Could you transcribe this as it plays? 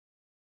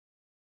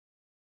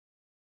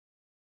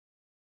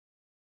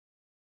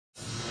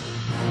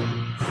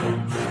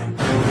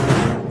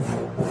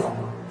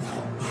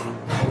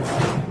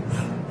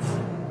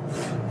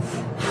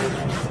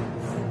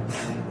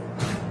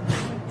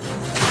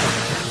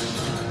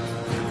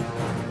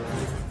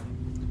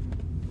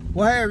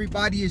Well, hey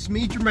everybody, it's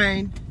me,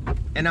 Jermaine,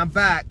 and I'm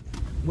back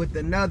with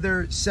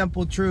another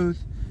Simple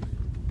Truth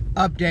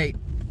update.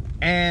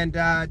 And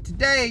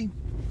today,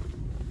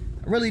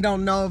 I really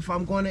don't know if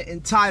I'm going to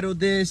entitle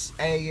this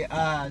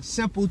a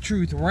Simple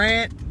Truth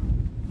rant,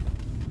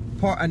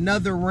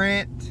 another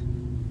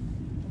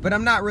rant, but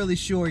I'm not really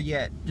sure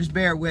yet. Just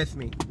bear with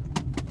me.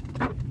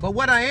 But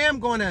what I am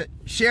going to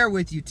share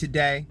with you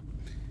today,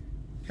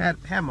 had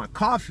my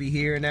coffee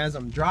here, and as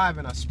I'm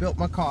driving, I spilt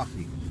my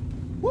coffee.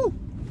 Woo!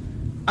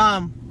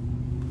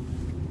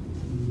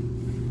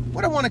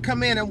 What I want to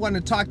come in and want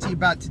to talk to you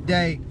about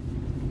today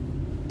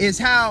is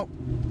how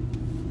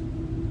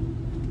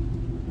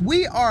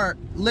we are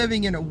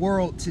living in a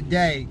world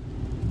today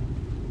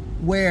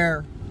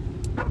where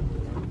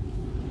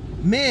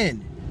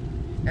men,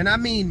 and I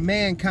mean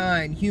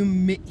mankind,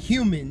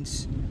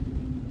 humans,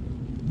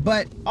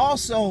 but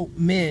also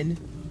men,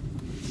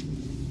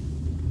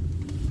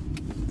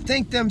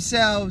 think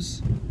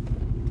themselves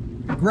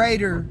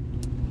greater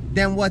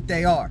than what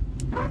they are.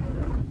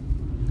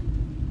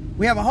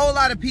 We have a whole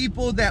lot of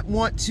people that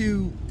want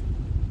to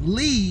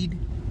lead,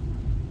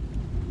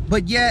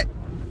 but yet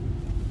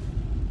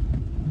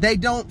they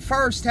don't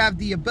first have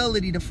the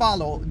ability to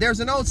follow. There's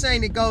an old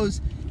saying that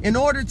goes, in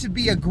order to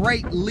be a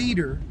great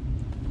leader,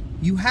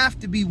 you have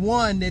to be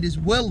one that is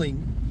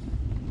willing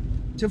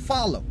to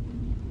follow.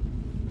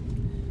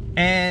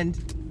 And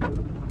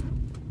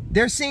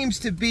there seems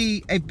to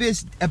be a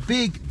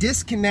big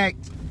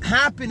disconnect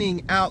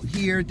happening out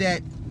here,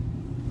 that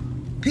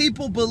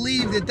people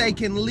believe that they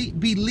can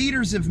be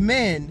leaders of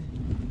men,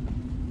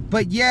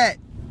 but yet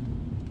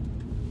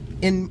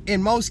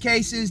in most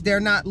cases they're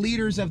not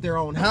leaders of their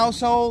own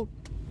household.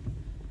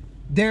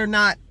 They're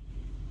not.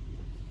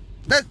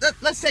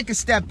 Let's take a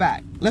step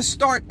back. Let's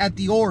start at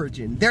the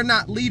origin. They're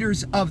not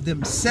leaders of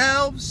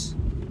themselves.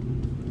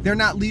 They're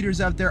not leaders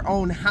of their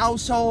own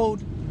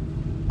household,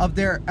 of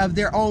their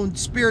own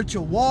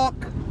spiritual walk,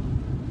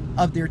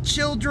 of their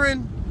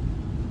children,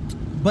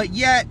 but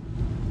yet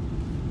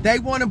they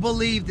want to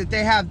believe that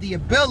they have the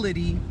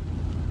ability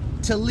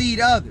to lead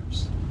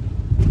others.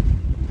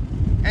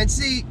 And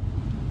see,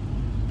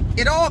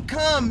 it all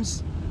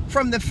comes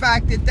from the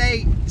fact that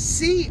they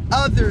see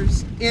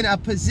others in a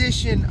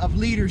position of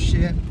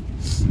leadership,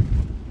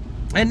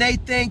 and they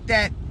think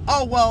that,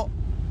 oh, well,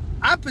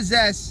 I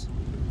possess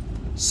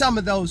some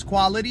of those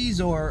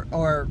qualities, or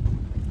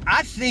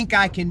I think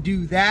I can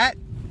do that.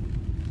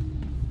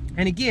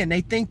 And again, they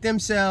think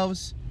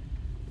themselves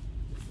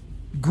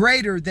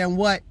greater than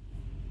what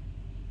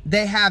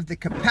they have the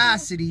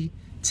capacity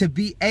to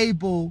be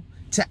able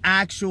to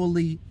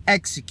actually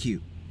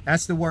execute.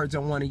 That's the words I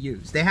want to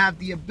use. They have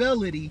the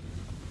ability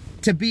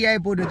to be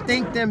able to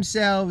think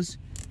themselves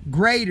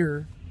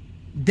greater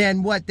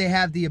than what they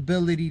have the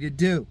ability to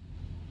do.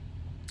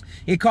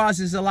 It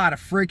causes a lot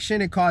of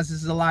friction. It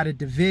causes a lot of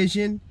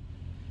division.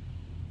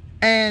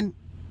 And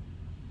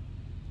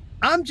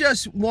I'm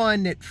just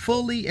one that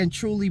fully and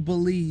truly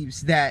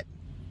believes that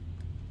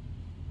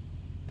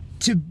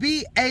to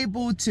be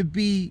able to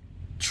be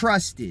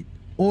trusted,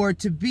 or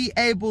to be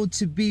able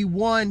to be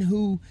one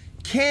who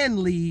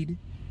can lead,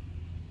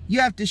 you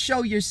have to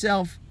show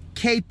yourself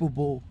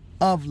capable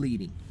of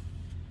leading.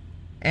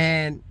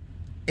 And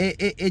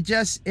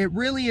it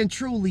really and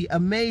truly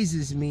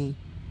amazes me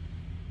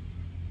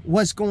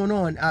what's going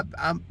on.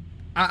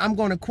 I'm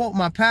going to quote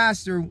my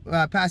pastor,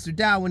 Pastor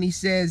Dow, when he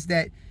says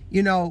that,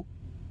 you know,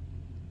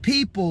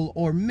 people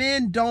or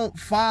men don't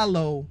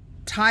follow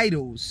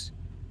titles,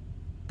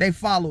 they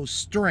follow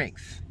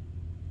strength.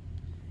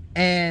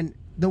 And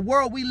the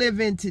world we live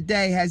in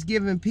today has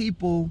given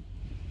people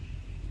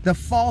the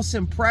false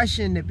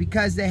impression that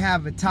because they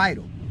have a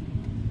title,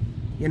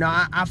 you know,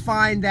 I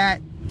find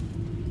that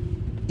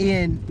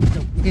in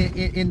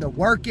the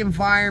work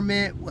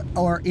environment,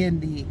 or in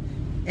the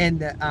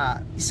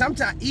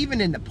sometimes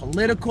even in the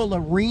political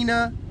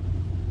arena,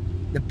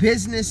 the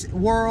business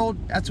world.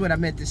 That's what I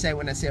meant to say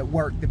when I said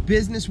work. The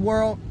business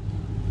world.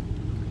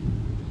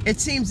 It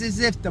seems as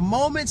if the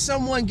moment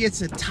someone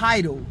gets a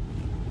title,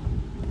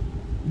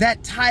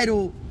 that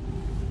title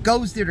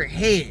goes to their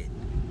head.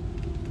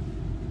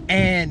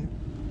 And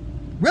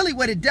really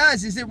what it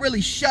does is it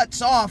really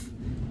shuts off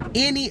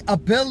any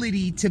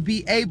ability to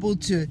be able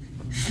to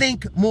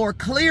think more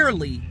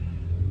clearly.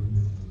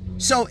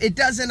 So it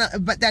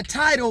doesn't, but that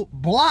title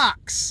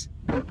blocks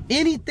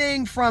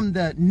anything from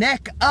the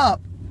neck up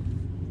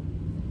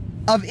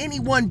of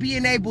anyone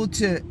being able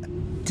to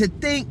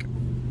think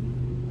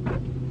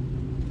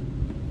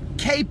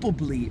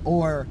capably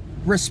or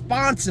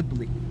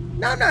responsibly.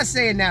 Now, I'm not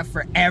saying that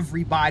for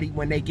everybody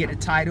when they get a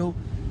title,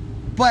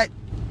 but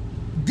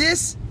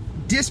this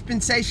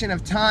dispensation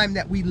of time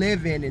that we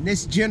live in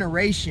this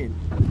generation,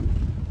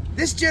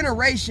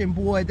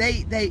 boy,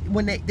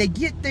 they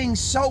get things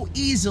so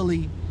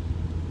easily,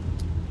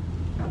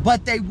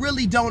 but they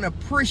really don't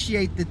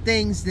appreciate the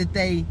things that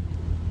they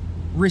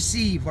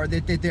receive, or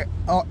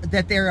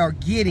that they are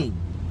getting.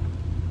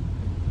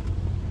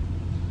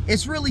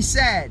 It's really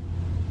sad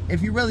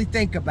if you really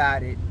think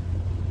about it.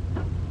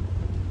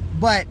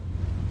 But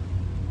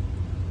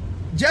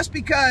just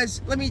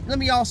because, let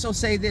me also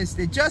say this,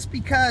 that just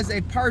because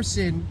a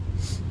person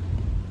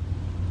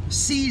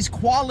sees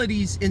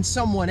qualities in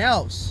someone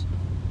else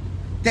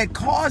that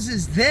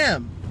causes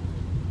them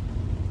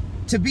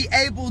to be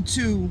able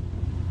to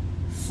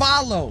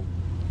follow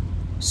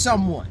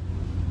someone.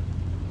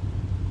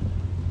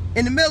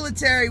 In the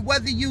military,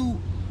 whether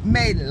you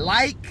may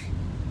like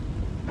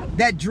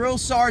that drill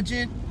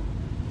sergeant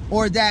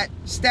or that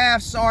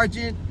staff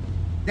sergeant,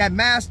 that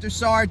master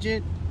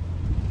sergeant,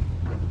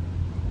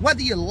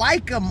 whether you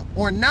like them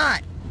or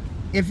not,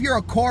 if you're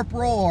a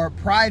corporal or a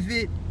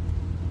private,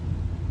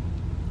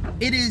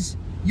 it is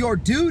your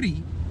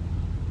duty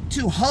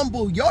to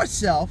humble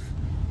yourself.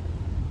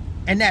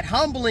 And that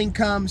humbling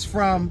comes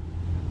from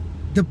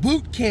the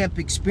boot camp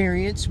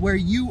experience, where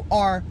you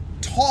are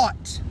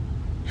taught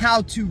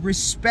how to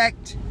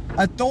respect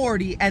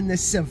authority, and the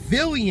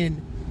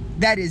civilian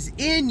that is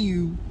in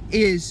you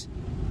is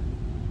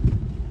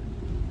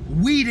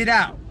weeded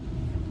out.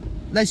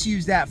 Let's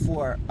use that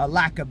for a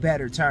lack of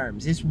better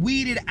terms. It's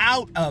weeded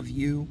out of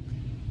you,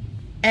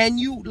 and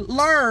you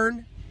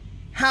learn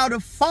how to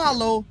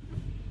follow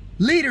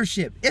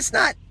leadership. It's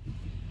not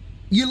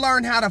you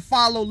learn how to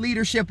follow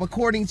leadership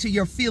according to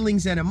your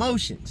feelings and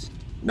emotions.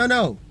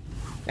 No.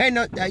 And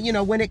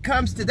when it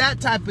comes to that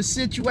type of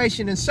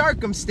situation and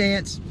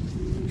circumstance,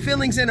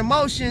 feelings and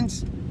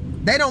emotions,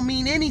 they don't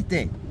mean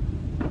anything.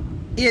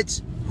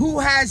 It's who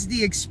has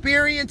the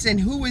experience and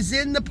who is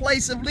in the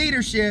place of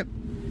leadership.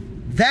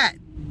 That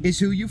is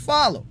who you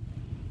follow.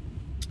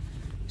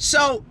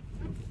 So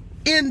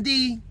in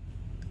the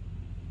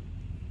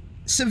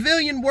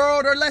civilian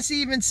world, or let's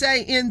even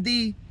say in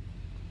the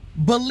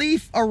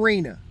belief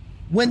arena,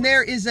 when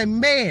there is a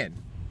man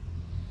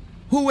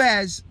who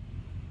has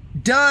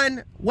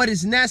done what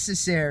is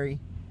necessary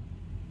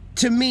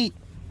to meet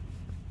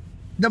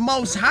the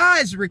Most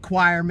High's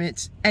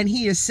requirements, and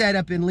he is set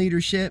up in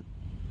leadership,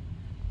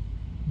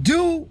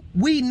 do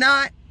we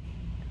not,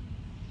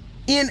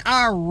 in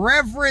our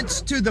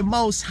reverence to the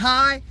Most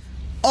High,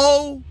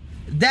 owe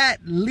that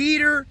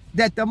leader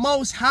that the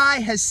Most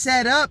High has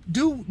set up?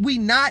 Do we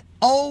not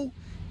owe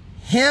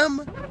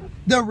him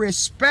the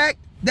respect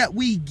that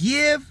we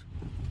give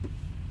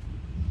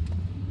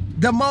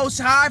the Most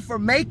High for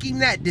making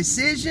that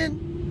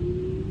decision?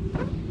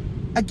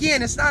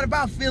 Again, it's not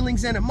about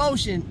feelings and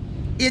emotion.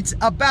 It's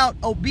about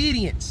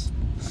obedience.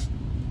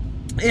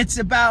 It's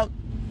about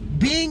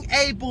being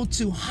able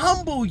to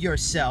humble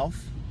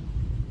yourself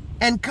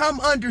and come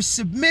under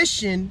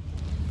submission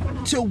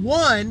to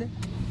one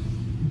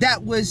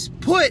that was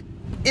put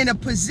in a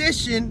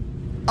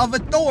position of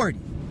authority.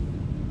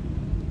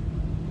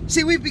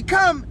 See, we've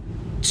become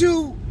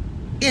too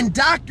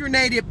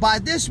indoctrinated by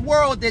this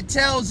world that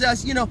tells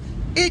us,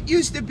 it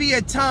used to be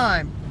a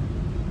time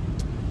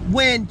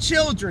when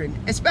children,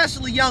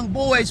 especially young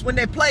boys, when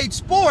they played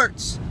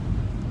sports,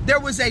 there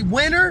was a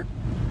winner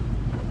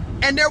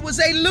and there was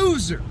a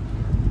loser.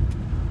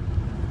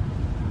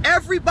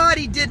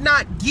 Everybody did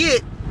not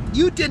get,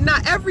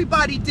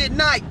 everybody did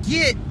not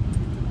get,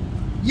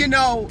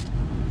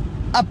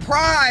 a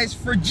prize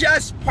for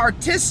just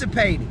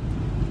participating.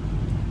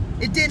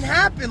 It didn't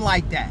happen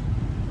like that.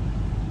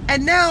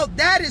 And now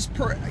that is,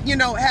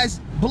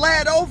 has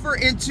bled over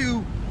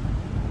into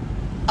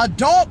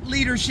adult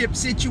leadership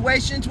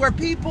situations where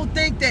people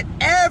think that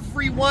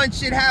everyone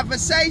should have a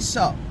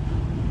say-so.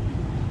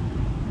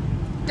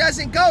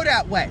 Doesn't go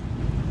that way.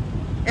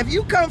 If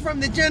you come from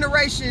the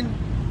generation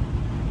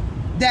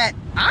that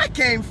I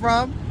came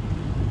from,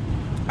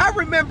 I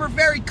remember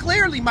very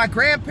clearly my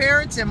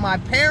grandparents and my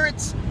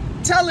parents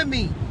telling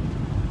me,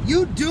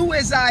 you do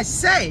as I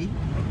say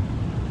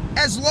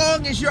as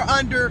long as you're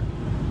under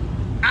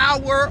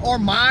our or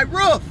my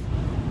roof.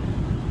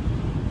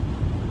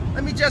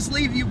 Let me just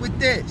leave you with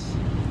this.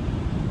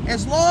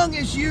 As long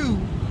as you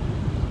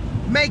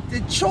make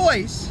the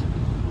choice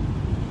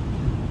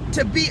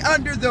to be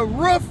under the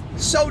roof,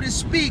 so to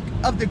speak,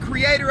 of the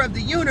creator of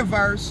the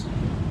universe,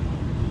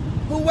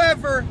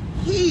 whoever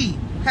he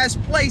has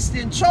placed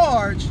in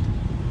charge,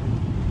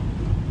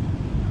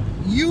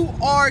 you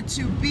are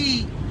to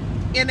be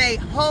in a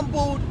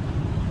humbled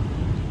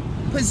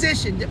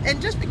position.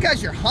 And just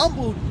because you're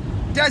humbled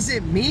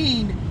doesn't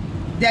mean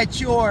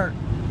that you're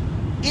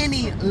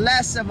any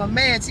less of a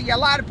man. See, a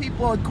lot of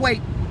people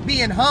equate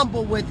being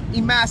humble with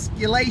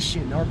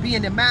emasculation or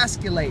being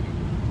emasculated.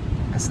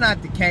 That's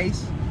not the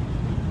case.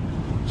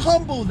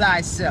 Humble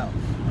thyself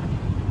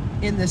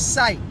in the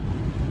sight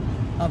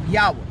of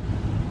Yahweh,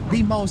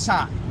 the Most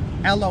High,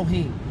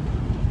 Elohim,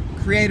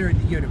 creator of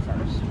the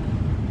universe.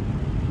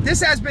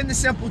 This has been The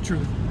Simple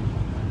Truth.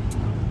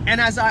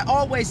 And as I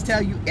always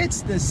tell you,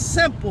 it's the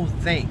simple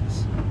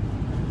things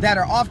that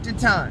are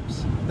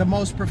oftentimes the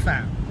most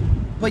profound.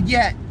 But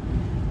yet,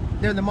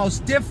 they're the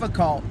most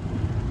difficult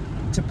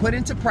to put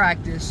into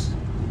practice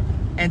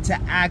and to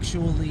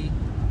actually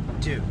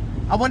do.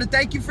 I want to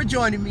thank you for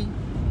joining me,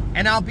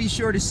 and I'll be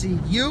sure to see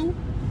you,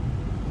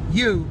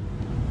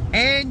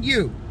 and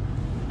you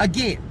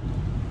again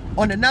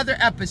on another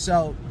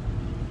episode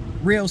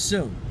real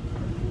soon.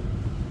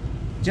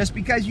 Just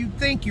because you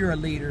think you're a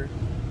leader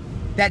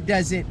that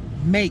doesn't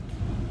make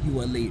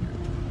you a leader.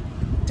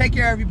 Take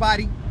care,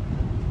 everybody.